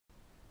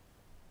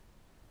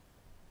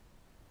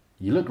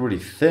You look really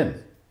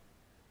thin.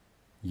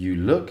 You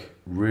look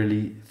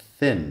really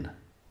thin.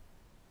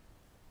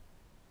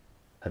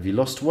 Have you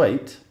lost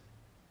weight?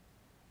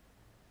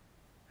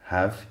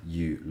 Have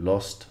you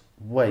lost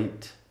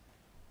weight?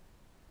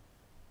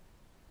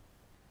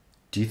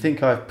 Do you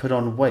think I've put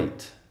on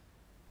weight?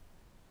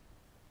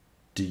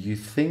 Do you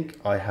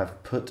think I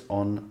have put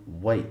on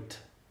weight?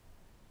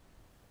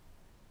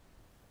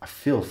 I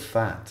feel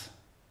fat.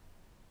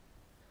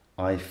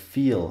 I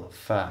feel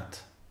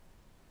fat.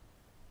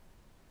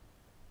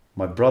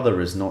 My brother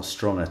is not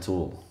strong at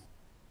all.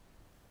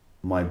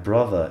 My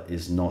brother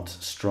is not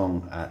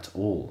strong at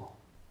all.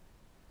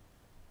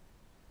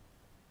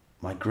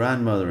 My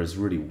grandmother is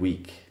really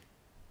weak.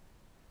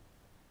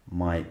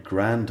 My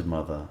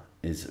grandmother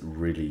is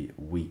really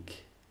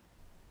weak.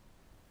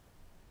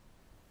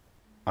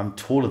 I'm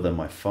taller than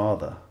my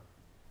father.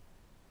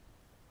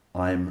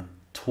 I'm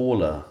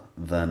taller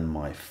than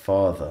my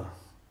father.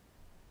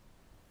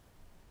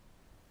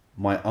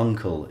 My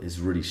uncle is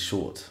really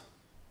short.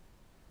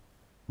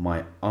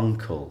 My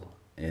uncle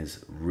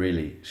is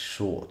really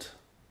short.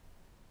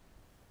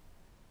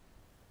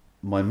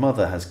 My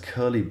mother has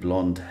curly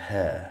blonde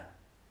hair.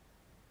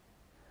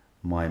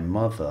 My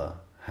mother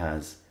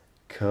has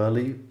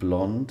curly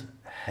blonde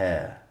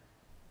hair.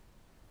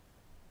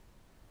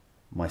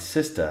 My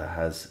sister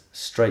has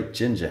straight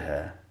ginger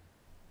hair.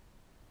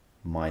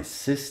 My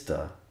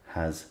sister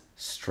has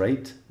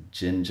straight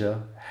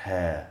ginger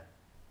hair.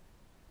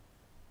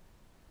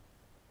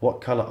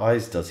 What color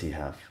eyes does he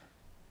have?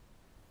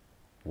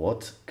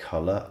 What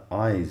color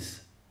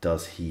eyes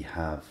does he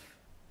have?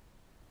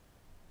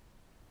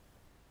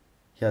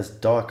 He has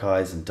dark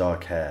eyes and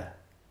dark hair.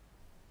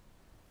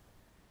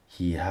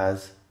 He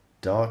has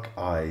dark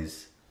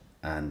eyes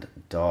and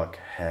dark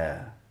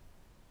hair.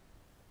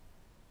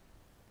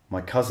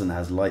 My cousin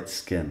has light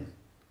skin.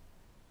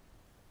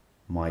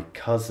 My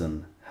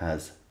cousin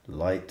has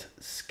light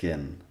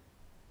skin.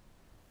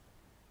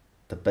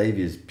 The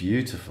baby is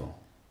beautiful.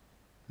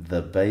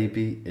 The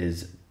baby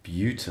is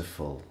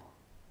beautiful.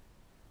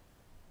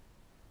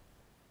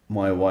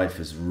 My wife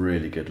is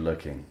really good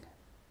looking.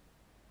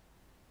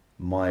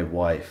 My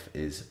wife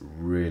is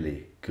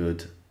really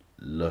good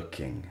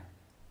looking.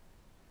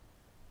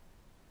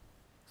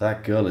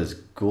 That girl is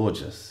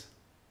gorgeous.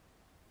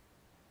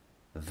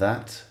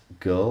 That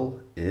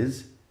girl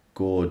is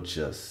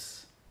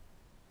gorgeous.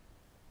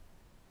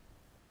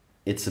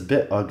 It's a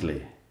bit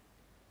ugly.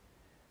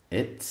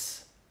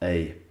 It's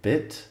a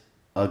bit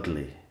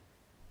ugly.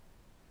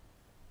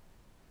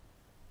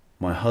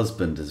 My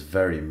husband is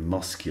very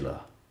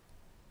muscular.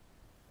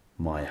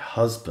 My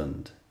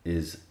husband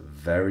is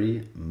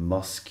very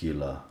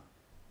muscular.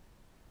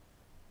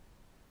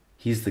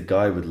 He's the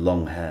guy with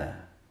long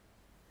hair.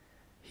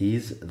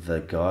 He's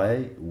the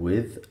guy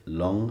with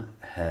long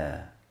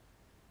hair.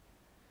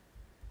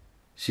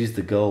 She's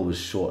the girl with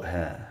short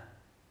hair.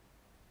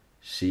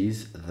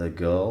 She's the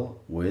girl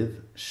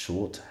with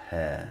short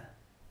hair.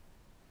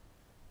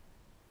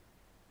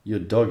 Your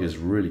dog is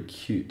really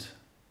cute.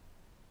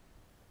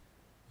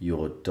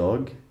 Your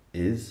dog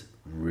is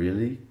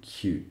really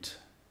cute.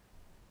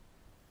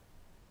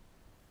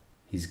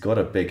 He's got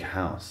a big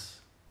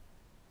house.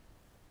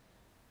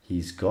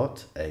 He's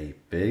got a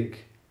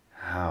big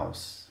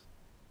house.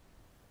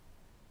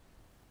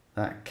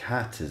 That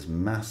cat is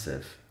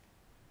massive.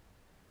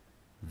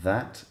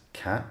 That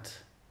cat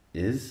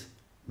is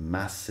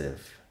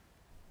massive.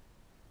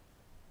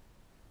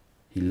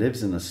 He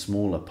lives in a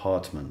small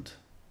apartment.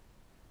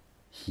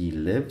 He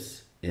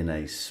lives in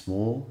a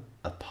small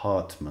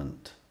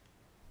apartment.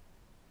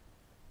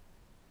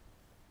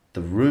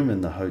 The room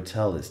in the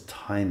hotel is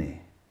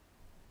tiny.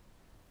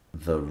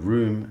 The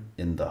room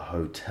in the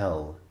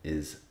hotel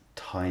is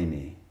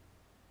tiny.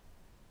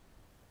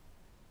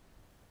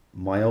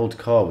 My old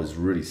car was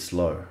really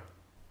slow.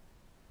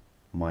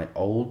 My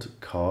old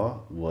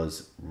car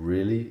was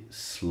really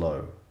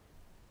slow.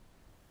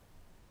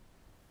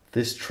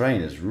 This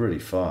train is really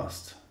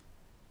fast.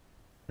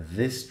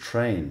 This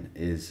train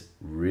is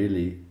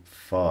really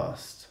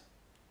fast.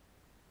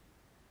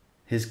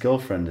 His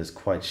girlfriend is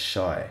quite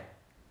shy.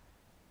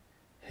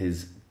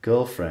 His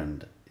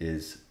girlfriend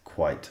is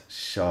quite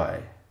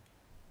shy.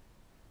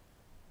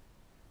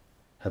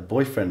 Her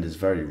boyfriend is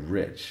very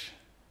rich.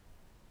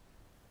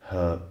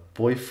 Her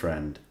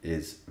boyfriend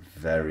is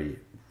very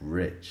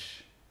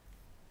rich.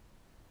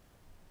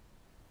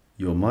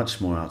 You're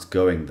much more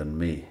outgoing than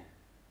me.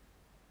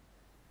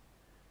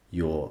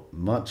 You're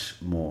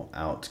much more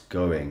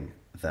outgoing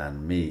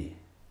than me.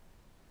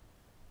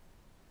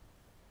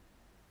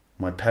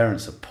 My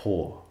parents are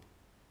poor.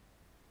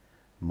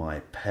 My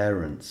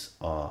parents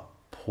are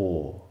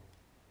poor.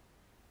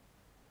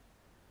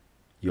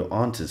 Your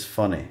aunt is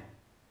funny.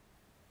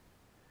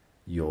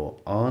 Your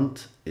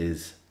aunt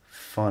is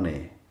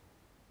funny.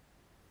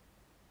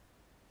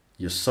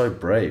 You're so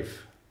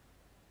brave.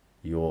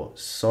 You're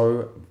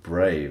so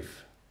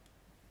brave.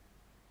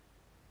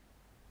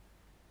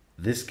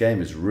 This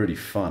game is really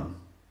fun.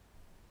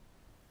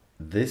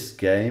 This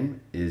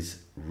game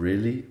is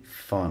really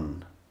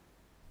fun.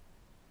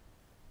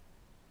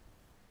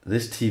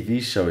 This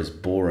TV show is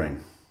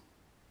boring.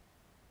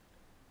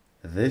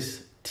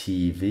 This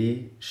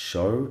TV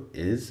show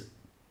is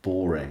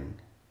boring.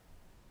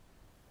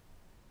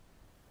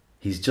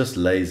 He's just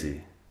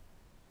lazy.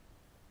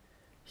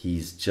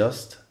 He's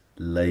just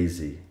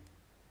lazy.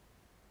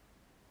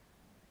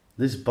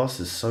 This bus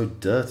is so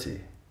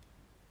dirty.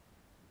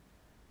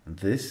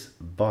 This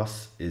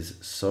bus is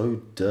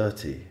so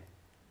dirty.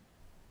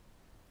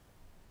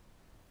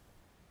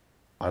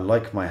 I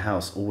like my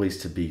house always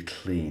to be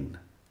clean.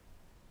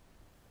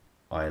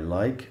 I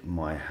like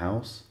my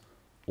house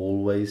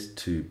always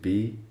to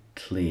be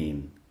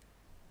clean.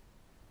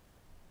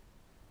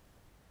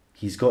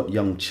 He's got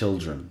young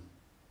children.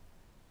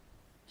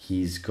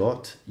 He's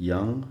got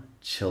young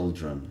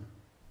children.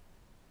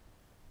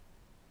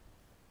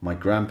 My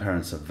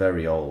grandparents are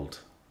very old.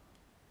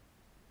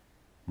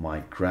 My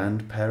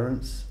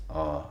grandparents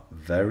are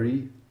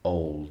very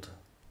old.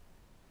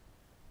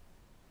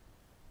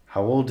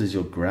 How old is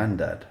your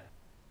granddad?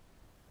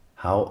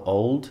 How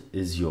old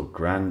is your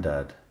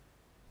granddad?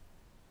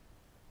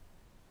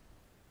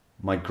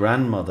 My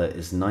grandmother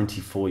is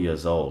 94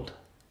 years old.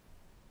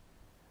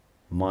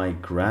 My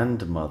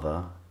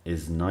grandmother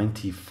is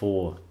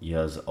 94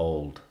 years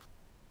old.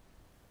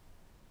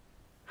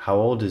 How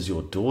old is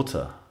your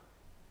daughter?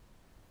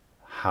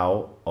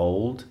 How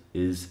old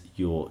is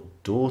your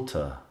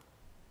daughter?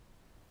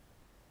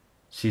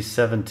 She's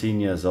 17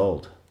 years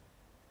old.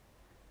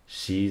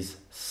 She's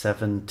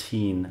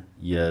 17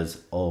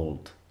 years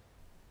old.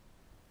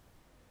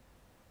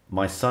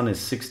 My son is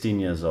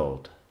 16 years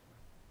old.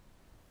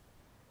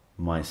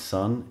 My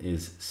son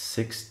is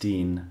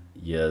 16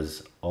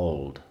 years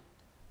old.